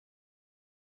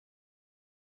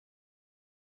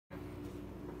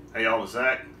Hey y'all, it's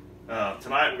Zach.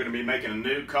 Tonight we're going to be making a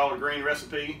new collard green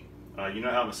recipe. You know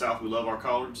how in the South we love our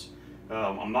collards.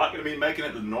 I'm not going to be making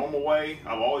it the normal way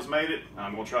I've always made it.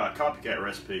 I'm going to try a copycat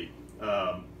recipe.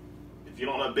 If you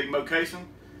don't know Big Moe Cason,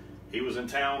 he was in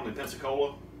town in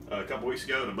Pensacola a couple weeks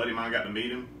ago, and a buddy of mine got to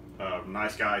meet him.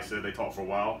 Nice guy, said they talked for a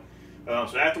while.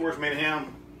 So afterwards, me and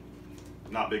him,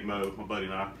 not Big Moe, my buddy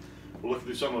and I, we're looking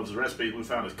through some of his recipes. We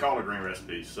found his collard green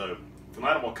recipes. So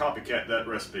tonight I'm going to copycat that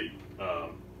recipe.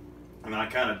 And I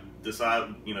kind of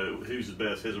decide, you know, who's the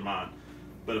best, his or mine.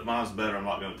 But if mine's better, I'm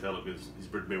not going to tell it because he's a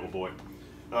pretty big old boy.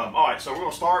 All right, so we're going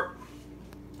to start.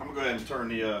 I'm going to go ahead and turn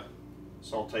the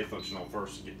saute function on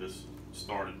first to get this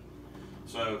started.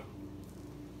 So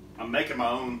I'm making my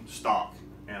own stock,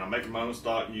 and I'm making my own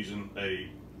stock using a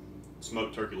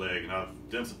smoked turkey leg. And I've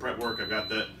done some prep work. I've got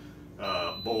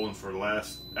that boiling for the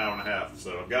last hour and a half.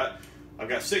 So I've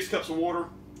got 6 cups of water,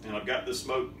 and I've got this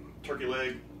smoked turkey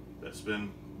leg that's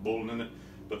been boiling in it.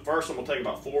 But first I'm going to take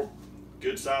about 4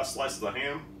 good sized slices of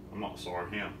ham.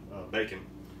 Bacon.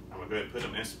 I'm going to go ahead and put it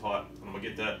in an Instant Pot, and I'm going to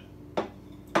get that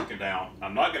cooking down.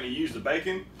 I'm not going to use the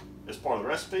bacon as part of the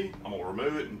recipe. I'm going to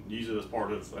remove it and use it as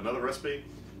part of another recipe.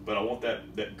 But I want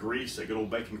that grease, that good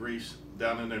old bacon grease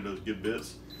down in there, those good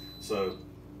bits. So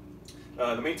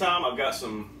in the meantime, I've got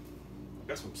some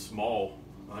small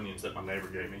onions that my neighbor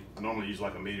gave me. I normally use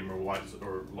like a medium or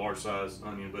large size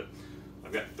onion, but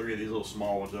I've got 3 of these little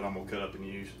small ones that I'm gonna cut up and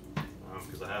use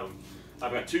because I have them.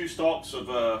 I've got 2 stalks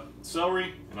of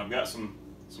celery, and I've got some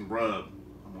rub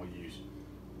I'm gonna use.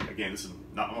 Again, this is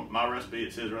not my recipe,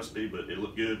 it's his recipe, but it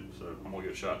looked good, so I'm gonna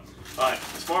give it a shot. All right,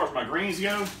 as far as my greens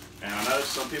go, and I know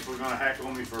some people are gonna hack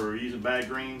on me for using bad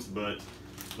greens, but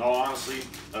in all honesty,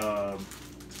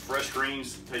 fresh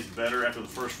greens taste better after the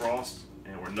first frost,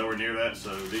 and we're nowhere near that,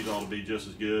 so these ought to be just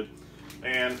as good.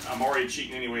 And I'm already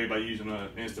cheating anyway by using an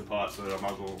Instant Pot, so I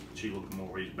might as well cheat a little bit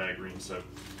more using bag greens. So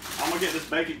I'm gonna get this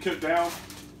bacon cooked down.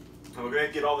 I'm gonna go ahead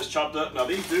and get all this chopped up. Now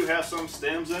these do have some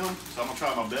stems in them, so I'm gonna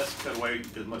try my best to cut away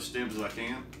as much stems as I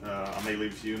can. I may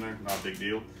leave a few in there, not a big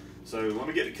deal. So let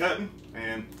me get it cutting,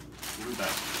 and we'll be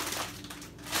back.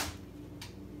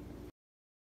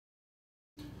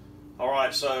 All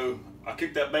right, so I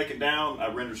cooked that bacon down.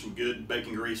 I rendered some good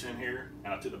bacon grease in here,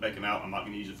 and I took the bacon out. I'm not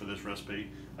going to use it for this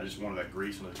recipe. I just wanted that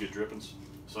grease and those good drippings.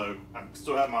 So I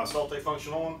still have my saute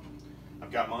function on.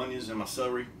 I've got my onions and my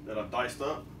celery that I've diced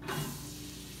up.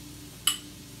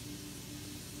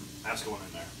 That's going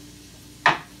in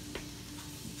there.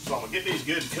 So I'm going to get these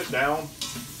good and cooked down.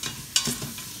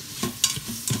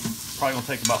 Probably going to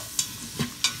take about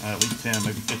at least 10,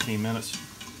 maybe 15 minutes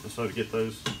or so to get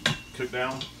those cooked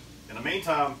down. In the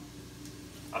meantime,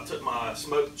 I took my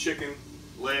smoked chicken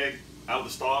leg out of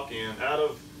the stock, and out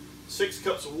of 6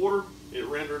 cups of water, it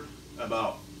rendered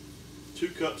about 2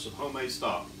 cups of homemade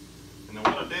stock. And then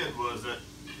what I did was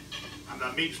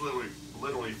that meat's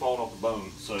literally falling off the bone.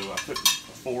 So I took a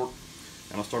fork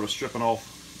and I started stripping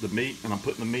off the meat, and I'm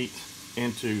putting the meat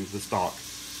into the stock.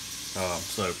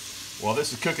 So while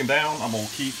this is cooking down, I'm gonna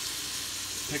keep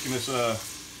picking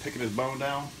this bone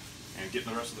down and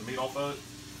getting the rest of the meat off of it.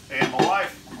 And my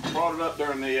wife brought it up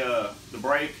during the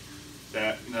break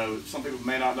that, you know, some people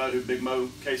may not know who Big Moe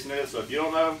Cason is. So if you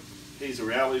don't know, he's a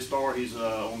reality star. He's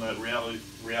on that reality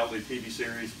TV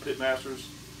series Pitmasters,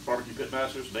 BBQ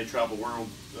Pitmasters. They travel the world,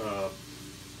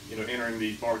 you know, entering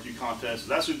these barbecue contests. So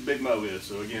that's who Big Moe is.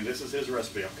 So again, this is his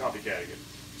recipe. I'm copycatting it.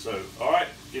 So all right,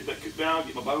 get that cooked down,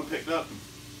 get my bone picked up, and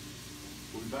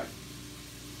we'll be back.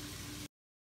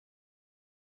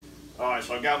 All right,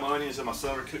 so I got my onions and my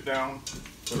celery cooked down.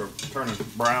 They're turning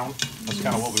brown. That's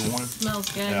kind of what we wanted. Smells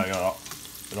good. Yeah,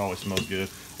 it always smells good.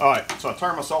 All right, so I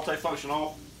turned my saute function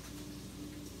off.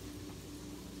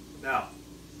 Now,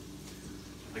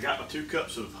 I got my 2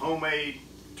 cups of homemade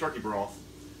turkey broth,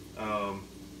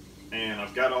 and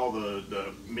I've got all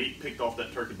the meat picked off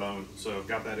that turkey bone, so I've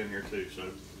got that in here too. So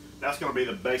that's going to be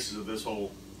the basis of this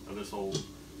whole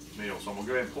meal. So I'm gonna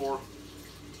go ahead and pour.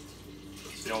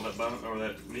 See all that bone or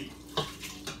that meat?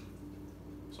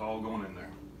 It's all going in there.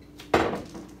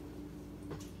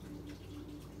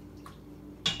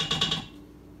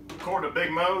 According to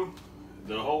Big Moe,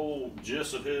 the whole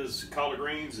gist of his collard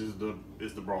greens is the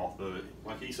broth.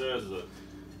 Like he says,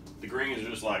 the greens are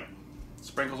just like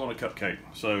sprinkles on a cupcake.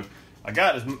 So I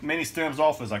got as many stems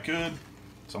off as I could.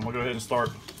 So I'm gonna go ahead and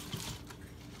start.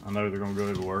 I know they're gonna go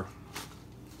everywhere.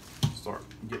 Start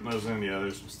getting those in. Yeah,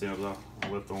 there's some stems.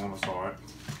 I'll lift on. That's all right.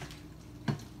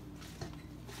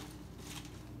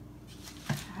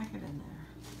 Pack it in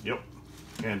there. Yep.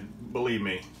 And believe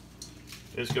me,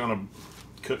 it's gonna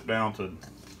cook down to.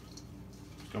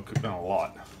 It's gonna cook down a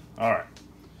lot. All right.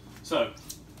 So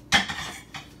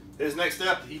His next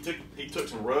step, he took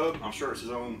some rub. I'm sure it's his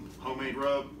own homemade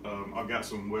rub. I've got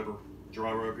some Weber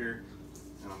dry rub here,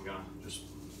 and I'm gonna just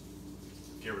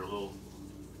give it a little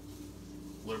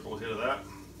liberal hit of that.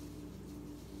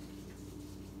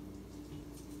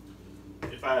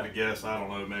 If I had to guess, I don't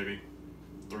know, maybe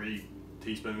 3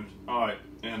 teaspoons. All right,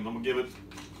 and I'm gonna give it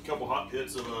a couple hot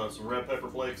hits of some red pepper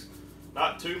flakes.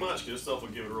 Not too much, because this stuff will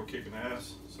give it a real kick in the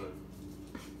ass. So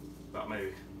about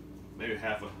maybe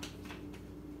half a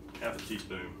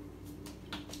teaspoon.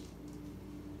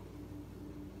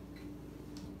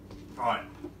 All right,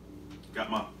 got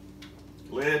my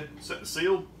lid set to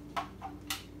seal.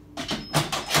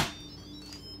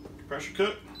 Pressure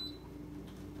cook.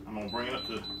 I'm gonna bring it up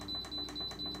to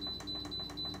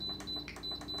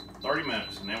 30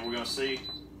 minutes, and then we're gonna see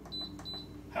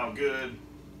how good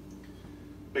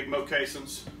Big Moe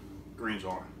Cason's greens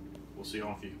are. We'll see you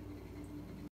in a few.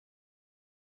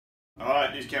 All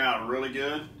right, these came out really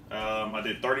good. I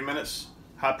did 30 minutes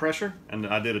high pressure, and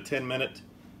I did a 10-minute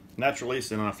natural release,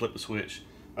 and then I flipped the switch.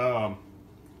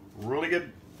 Really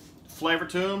good flavor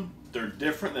to them. They're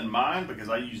different than mine because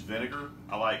I use vinegar.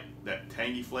 I like that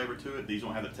tangy flavor to it. These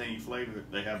don't have the tangy flavor.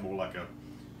 They have more like a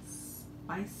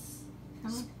spice,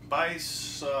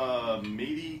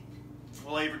 meaty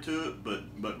flavor to it,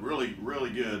 but really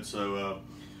good. So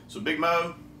Big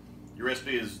Moe, your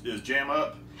recipe is jam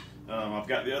up. I've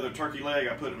got the other turkey leg.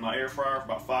 I put it in my air fryer for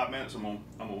about 5 minutes. I'm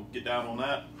gonna get down on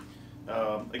that.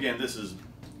 Again, this is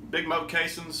Big Moe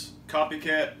Cason's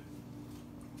copycat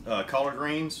collard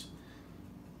greens.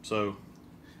 So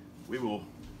we will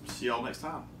see y'all next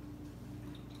time.